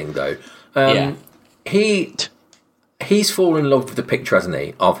sex thing though. He's fallen in love with the picture, hasn't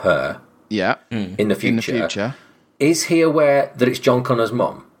he, of her? Yeah. In the future. Is he aware that it's John Connor's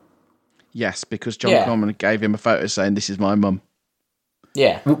mum? Yes, because John Connor gave him a photo saying, "This is my mum."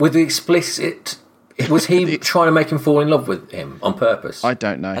 Yeah. With the explicit, was he trying to make him fall in love with him on purpose? I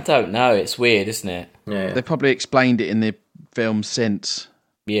don't know. It's weird, isn't it? Yeah. They probably explained it in the film since.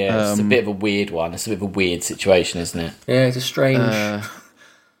 Yeah, it's a bit of a weird one. It's a bit of a weird situation, isn't it? Yeah, it's a strange.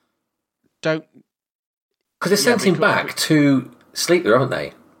 Don't. Because they sent him back to Sleeper, haven't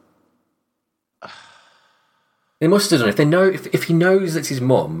they? They must have done. If they know, if he knows that's his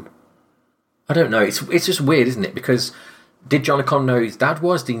mum, I don't know. It's just weird, isn't it? Because did John O'Connor know who his dad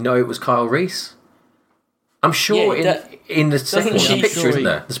was? Did he know it was Kyle Reese? I'm sure in the second one, there's a picture, isn't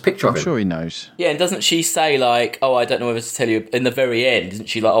there? There's a picture of him. I'm sure he knows. Yeah, and doesn't she say, like, oh, I don't know whether to tell you... In the very end, isn't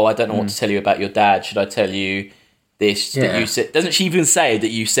she like, oh, I don't know what to tell you about your dad. Should I tell you this? That you said? Doesn't she even say that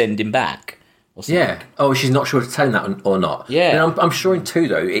you send him back? Or something? Yeah. Oh, she's not sure to tell him that or not. Yeah. And I'm sure in 2,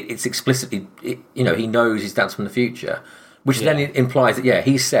 though, it's explicitly... he knows his dad's from the future. Which then implies that,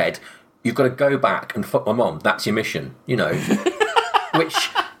 he said, you've got to go back and fuck my mom. That's your mission, which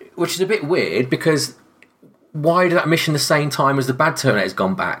is a bit weird, because why did that mission the same time as the bad Terminator's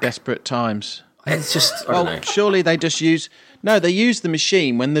gone back? Desperate times. It's just, I don't know. Surely they just use... No, they use the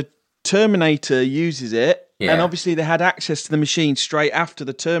machine when the Terminator uses it, and obviously they had access to the machine straight after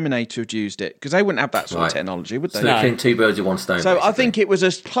the Terminator had used it, because they wouldn't have that sort of technology, would they? So they're killing 2 birds with 1 stone. So basically. I think it was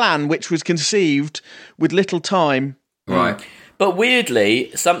a plan which was conceived with little time. Right. But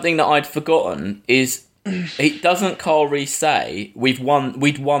weirdly, something that I'd forgotten is... Doesn't Carl Reese say we'd won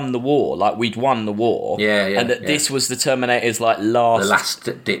the war, like we'd won the war, and that this was the Terminator's like last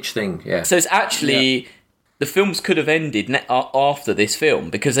ditch thing, So it's actually the films could have ended after this film,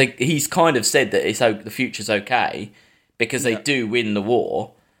 because he's kind of said that the future's okay because they do win the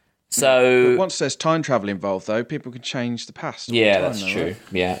war. So but once there's time travel involved, though, people can change the past. Yeah, that's true. Right?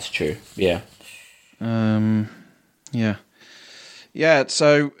 Yeah, that's true. Yeah. Yeah.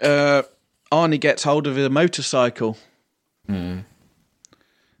 So. Arnie gets hold of a motorcycle. You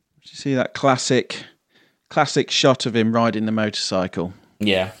see that classic shot of him riding the motorcycle.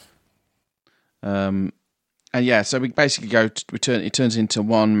 Yeah. So we basically it turns into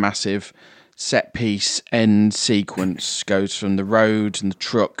one massive set piece end sequence. Goes from the road and the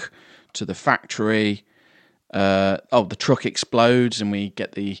truck to the factory. The truck explodes and we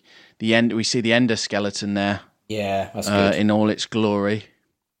get the end. We see the endoskeleton there. Yeah, that's good. In all its glory.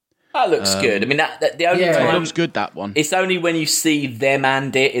 That looks good. I mean, the only time... it looks good, that one. It's only when you see them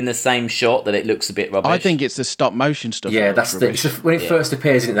and it in the same shot that it looks a bit rubbish. I think it's the stop motion stuff. Yeah, that's when it first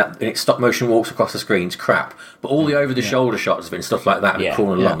appears in that, and it stop motion walks across the screen, it's crap. But all the over the shoulder shots of it and stuff like that, and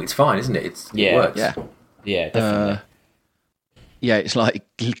crawling along, it's fine, isn't it? It works. Yeah, definitely. It's like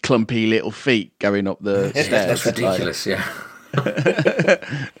clumpy little feet going up the stairs. That's ridiculous.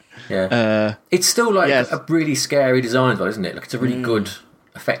 It's still like a really scary design, though, isn't it? Like, it's a really good,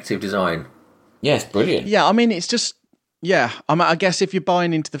 effective design. Yeah, it's brilliant. Yeah, I mean, it's just... Yeah, I guess if you're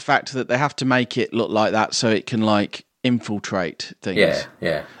buying into the fact that they have to make it look like that so it can, like, infiltrate things.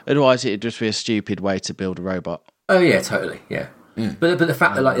 Yeah. Otherwise, it'd just be a stupid way to build a robot. Oh, yeah, totally, yeah. But the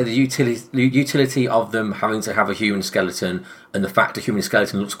fact that, like, the utility of them having to have a human skeleton, and the fact a human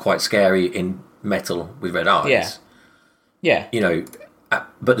skeleton looks quite scary in metal with red eyes. Yeah.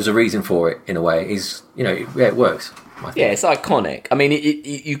 But there's a reason for it, in a way, it works. Yeah, it's iconic. I mean,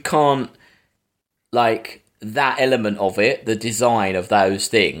 you can't, like, that element of it, the design of those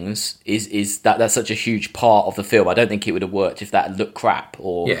things, that's such a huge part of the film. I don't think it would have worked if that looked crap,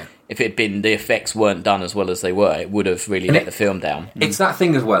 or if the effects weren't done as well as they were. It would have really let the film down. It's that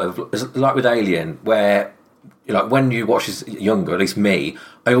thing as well, like with Alien, where... Like, when you watch this younger, at least me,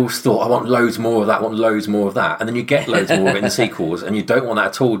 I always thought, I want loads more of that, and then you get loads more of it in the sequels, and you don't want that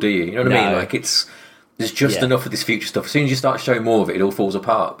at all, do you? You know what I mean? Like, there's just enough of this future stuff. As soon as you start showing more of it, it all falls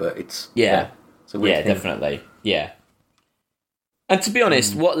apart, but it's... it's a weird thing. Definitely, And to be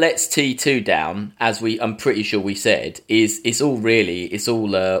honest, what lets T2 down, as I'm pretty sure we said, is it's all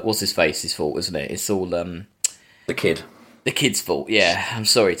what's his face's fault, isn't it? It's all... the kid. The kid's fault, yeah, I'm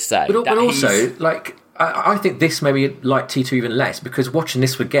sorry to say. But also, like... I think this maybe like T2 even less, because watching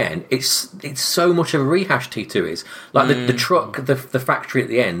this again, it's so much of a rehash T2 is. Like the truck, the factory at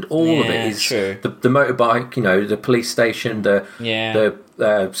the end, all of it is true. The motorbike, the police station, the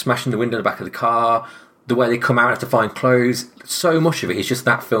smashing the window in the back of the car, the way they come out to find clothes. So much of it is just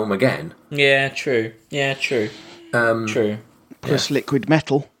that film again. Yeah, true. Yeah, true. True. Plus liquid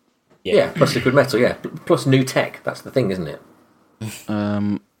metal. Yeah, plus liquid metal, yeah. Plus new tech, that's the thing, isn't it?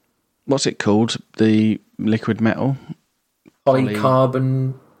 What's it called? The liquid metal?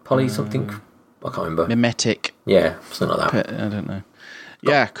 Polycarbon, something. I can't remember. Mimetic. Yeah, something like that. I don't know.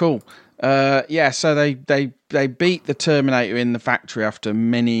 Yeah, cool. So they beat the Terminator in the factory after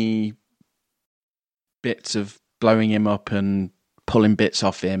many bits of blowing him up and pulling bits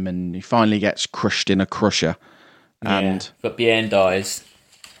off him, and he finally gets crushed in a crusher. But Bien dies.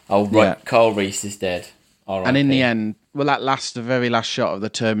 Carl Reese is dead. And in the end, the very last shot of the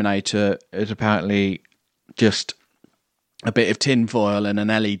Terminator is apparently just a bit of tinfoil and an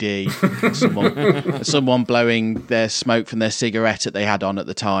LED. someone blowing their smoke from their cigarette that they had on at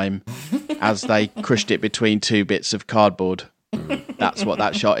the time as they crushed it between 2 bits of cardboard. That's what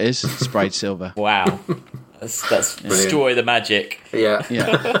that shot is, sprayed silver. Wow. That's destroy the magic. Yeah.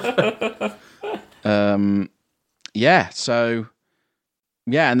 yeah, so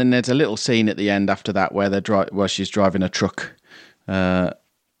yeah, and then there's a little scene at the end after that where where she's driving a truck, and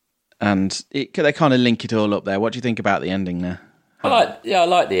they kind of link it all up there. What do you think about the ending there? I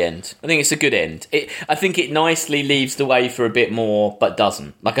like the end. I think it's a good end. I think it nicely leaves the way for a bit more, but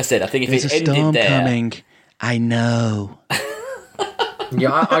doesn't. Like I said, I think if There's it a ended storm there, coming. I know.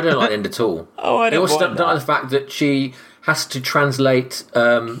 Yeah, I don't like the end at all. Oh, I don't don't like the fact that she has to translate.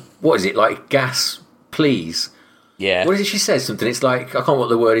 What is it like? Gas, please. Yeah. What is it? She says something. It's like I can't remember what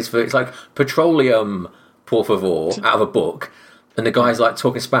the word is for. It's like petroleum, por favor, out of a book. And the guy's like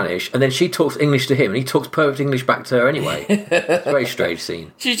talking Spanish, and then she talks English to him, and he talks perfect English back to her anyway. It's a very strange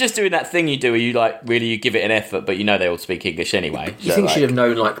scene. She's just doing that thing you do where you give it an effort, but you know they all speak English anyway. You think she'd have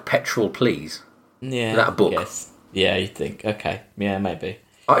known like petrol, please? Yeah. That book. Yes. Yeah, you think. Okay. Yeah, maybe.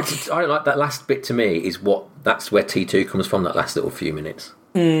 I like that last bit. To me, that's where T2 comes from. That last little few minutes.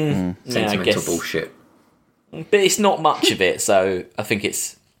 Sentimental bullshit. But it's not much of it, so I think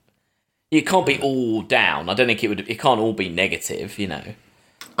it can't be all down. I don't think it can't all be negative, you know.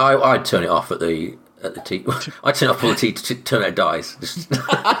 I'd turn it off at the T. I'd turn it off all the T. Terminator dies. Just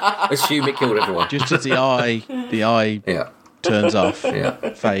assume it killed everyone. Just as the eye turns off,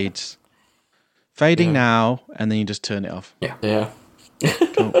 fades. Fading now, and then you just turn it off. Yeah.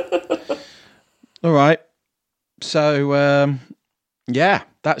 Cool. All right. So,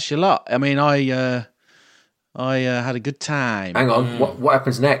 that's your lot. I mean, I had a good time. Hang on. What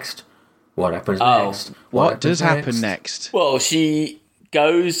happens next? What happens next? What does happen next? Well, she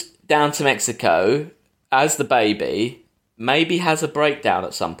goes down to Mexico as the baby, maybe has a breakdown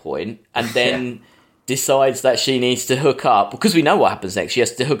at some point, and then decides that she needs to hook up, because we know what happens next. She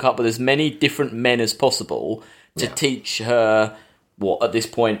has to hook up with as many different men as possible to teach her, at this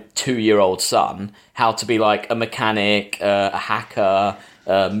point, 2-year-old son, how to be like a mechanic, a hacker,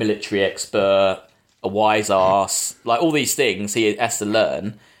 a military expert, a wise ass, like all these things he has to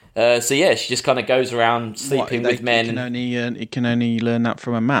learn. She just kind of goes around sleeping with men. You can only learn that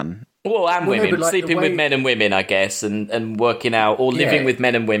from a man. Well, and women. No, sleeping with men and women, I guess, and working out, or living with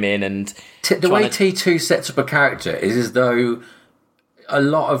men and women. And the way T2 sets up a character is as though a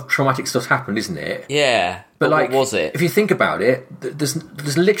lot of traumatic stuff's happened, isn't it? Yeah. But like, what was it? If you think about it,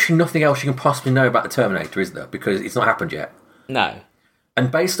 there's literally nothing else you can possibly know about the Terminator, is there? Because it's not happened yet. No. And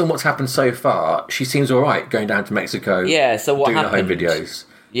based on what's happened so far, she seems all right going down to Mexico. Yeah, so what doing happened? Doing home videos.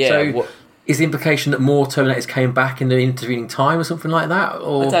 Yeah. So is the implication that more Terminators came back in the intervening time or something like that?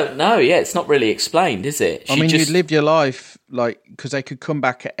 Or? I don't know. Yeah, it's not really explained, is it? You'd live your life, because they could come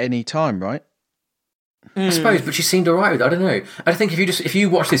back at any time, right? I suppose, but she seemed all right with it. I don't know. I think if you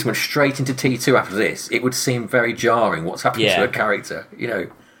watch this and went straight into T2 after this, it would seem very jarring what's happening to her character, you know.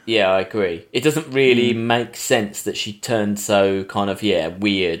 Yeah, I agree. It doesn't really make sense that she turned so kind of,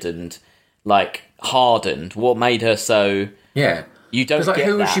 weird and, like, hardened. What made her so... Yeah. You don't get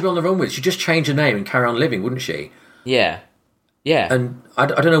who that. would she be on the run with? She'd just change her name and carry on living, wouldn't she? Yeah. Yeah. And I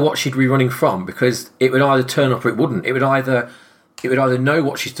don't know what she'd be running from, because it would either turn up or it wouldn't. It would either know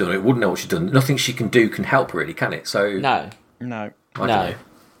what she's done or it wouldn't know what she's done. Nothing she can do can help, really, can it? So No. No. I don't know.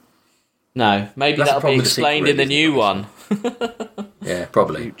 No. Maybe That's the that'll problem be with the sequel, explained in the really, new one. Yeah,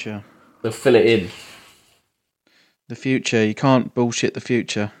 probably. Future. They'll fill it in. The future. You can't bullshit the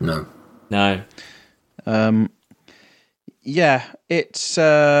future. No. Yeah, it's...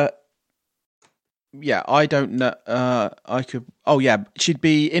 I don't know. I could... Oh, yeah, she'd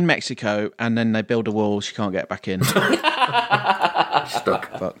be in Mexico, and then they build a wall. She can't get back in. Stuck.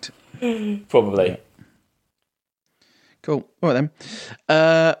 Fucked. Probably. Yeah. Cool. All right,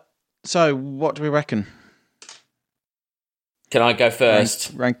 then. So, what do we reckon? Can I go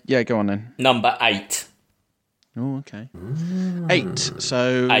first? Yeah, go on, then. Number 8. Oh, okay. 8.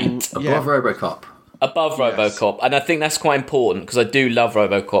 So... 8. Above RoboCop. Above RoboCop. And I think that's quite important, because I do love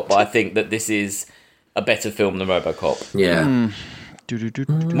RoboCop, but I think that this is a better film than RoboCop. Yeah.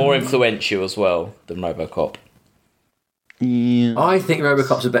 More influential as well than RoboCop. Yeah. I think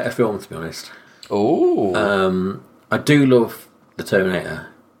RoboCop's a better film, to be honest. Ooh. I do love the Terminator,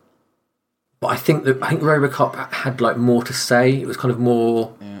 but I think RoboCop had like more to say. It was kind of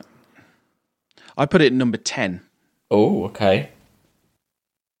more. Yeah. I put it at number 10. Oh, okay.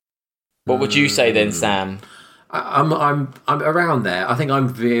 What would you say then, Sam? I'm around there. I think I'm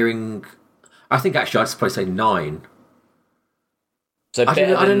veering. I think actually I'd probably say 9. So I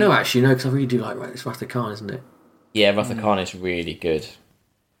don't know actually, because I really do like it's Wrath of Khan, isn't it? Yeah, Wrath of Khan is really good.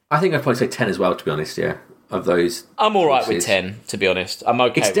 I think I'd probably say 10 as well, to be honest. Yeah, of those. I'm all right with choices. 10, to be honest. I'm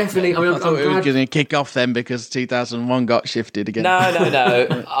okay. It's with definitely. 10. I mean, I thought we were going to kick off then because 2001 got shifted again. No.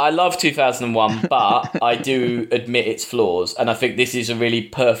 I love 2001, but I do admit its flaws, and I think this is a really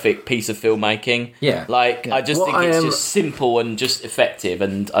perfect piece of filmmaking. Yeah. I just think it's just simple and just effective,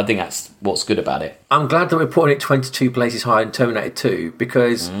 and I think that's what's good about it. I'm glad that we're putting it 22 places higher than Terminator 2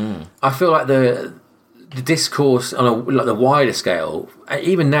 because I feel like the discourse on the wider scale,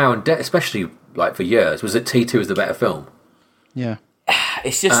 even now and especially like for years, was that T2 was the better film. Yeah.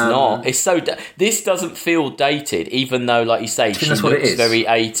 It's just not. It's so. This doesn't feel dated, even though, like you say, she looks very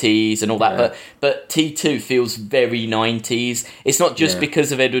 80s and all that. Yeah. But T2 feels very 90s. It's not just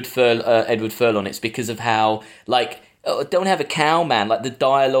because of Edward Furlong. It's because of how don't have a cow, man. Like the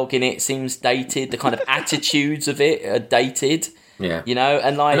dialogue in it seems dated. The kind of attitudes of it are dated. Yeah, you know,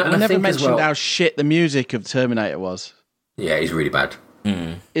 and like we never mentioned how shit the music of Terminator was. Yeah, it's really bad.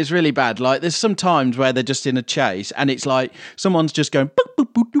 It's really bad. Like, there's some times where they're just in a chase, and it's like someone's just going.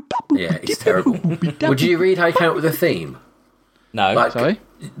 Yeah, it's terrible. Would you read how he came up with the theme? No, sorry.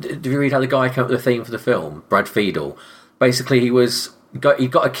 Did you read how the guy came up with the theme for the film? Brad Fiedel. Basically, he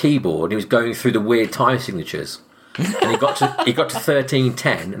got a keyboard. And he was going through the weird time signatures, and he got to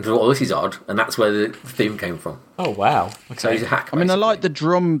 1310, and thought, "Oh, this is odd," and that's where the theme came from. Oh wow! Okay. So he's a hack. I mean, I like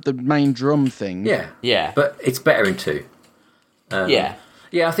the main drum thing. Yeah, but it's better in 2.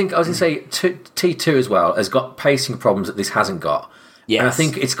 Yeah, I think I was going to say T2 as well has got pacing problems that this hasn't got. Yes. And I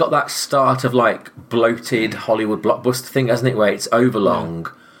think it's got that start of like bloated Hollywood blockbuster thing, hasn't it, where it's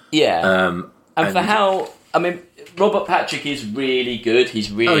overlong. Yeah. And for how, I mean, Robert Patrick is really good.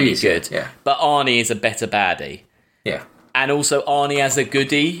 He's really good. Yeah. But Arnie is a better baddie. Yeah. And also Arnie as a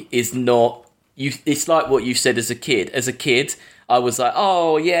goodie is not. It's like what you said as a kid. As a kid, I was like,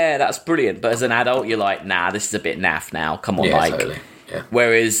 oh, yeah, that's brilliant. But as an adult, you're like, nah, this is a bit naff now. Come on, Totally. Yeah.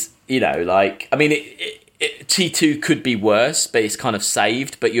 Whereas, you know, like, I mean, T2 could be worse, but it's kind of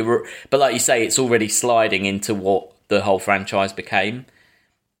saved. But like you say, it's already sliding into what the whole franchise became.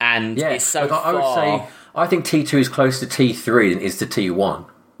 And it's so far. I would say, I think T2 is closer to T3 than it is to T1.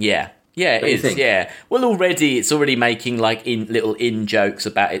 Yeah. Yeah, it is. Yeah. Well, it's already making like little jokes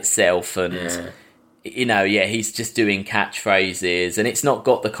about itself, and you know, he's just doing catchphrases, and it's not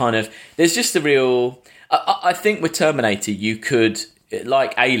got the kind of. There's just a real. I think with Terminator, you could,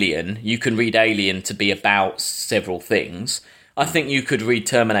 like Alien, you can read Alien to be about several things. I think you could read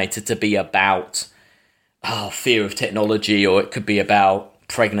Terminator to be about fear of technology, or it could be about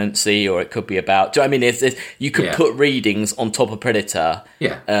pregnancy, or it could be about. Do you know what I mean? You could put readings on top of Predator.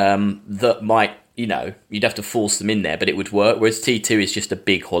 That might, you know, you'd have to force them in there, but it would work. Whereas T2 is just a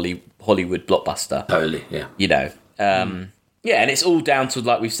big Hollywood blockbuster. Totally, yeah. You know, and it's all down to,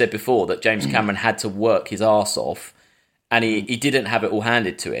 like we've said before, that James Cameron had to work his arse off, and he didn't have it all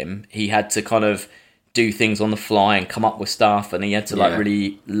handed to him. He had to kind of do things on the fly and come up with stuff, and he had to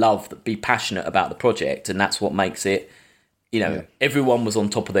really be passionate about the project, and that's what makes it. You know, everyone was on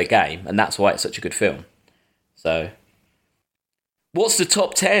top of their game, and that's why it's such a good film. So, what's the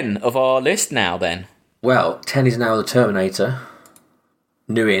top 10 of our list now, then? Well, 10 is now The Terminator.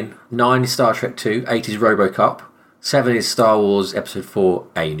 New in. 9 is Star Trek 2. 8 is RoboCop. 7 is Star Wars Episode 4,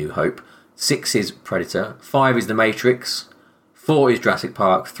 A New Hope. 6 is Predator. 5 is The Matrix. 4 is Jurassic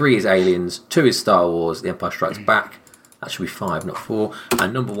Park. 3 is Aliens. 2 is Star Wars The Empire Strikes Back. That should be 5, not 4.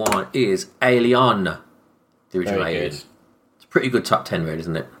 And number 1 is Alien. The original Alien. Good. Pretty good top 10, really,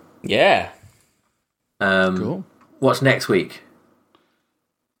 isn't it? Yeah. Cool. What's next week?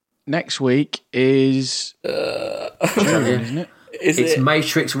 Next week is isn't it? It's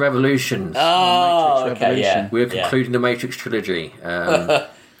Matrix Revolutions. Oh, Matrix okay, Revolution. yeah. We're concluding the Matrix trilogy.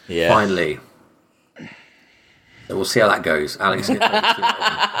 Finally. So we'll see how that goes. Alex is going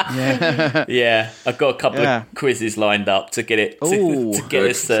to Yeah, I've got a couple of quizzes lined up to get it to get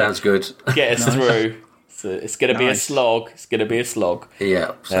us. Sounds good. Get us through. So it's going to be a slog. It's going to be a slog.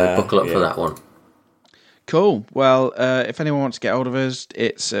 Yeah, so buckle up for that one. Cool. Well, if anyone wants to get hold of us,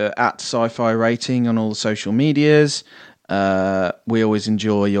 it's at Sci-Fi Rating on all the social medias. We always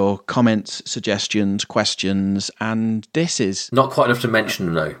enjoy your comments, suggestions, questions, and disses. Not quite enough to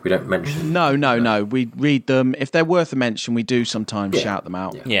mention, though. We don't mention. No. We read them. If they're worth a mention, we do sometimes shout them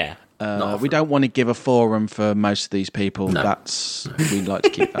out. Yeah. We don't want to give a forum for most of these people. No. We'd like to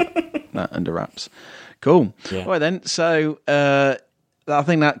keep that under wraps. Cool. Yeah. All right, then. So I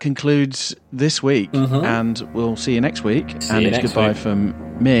think that concludes this week, and we'll see you next week. It's goodbye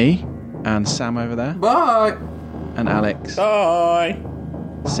from me and Sam over there. Bye. And Alex. Bye.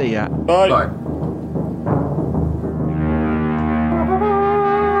 See ya. Bye. Bye.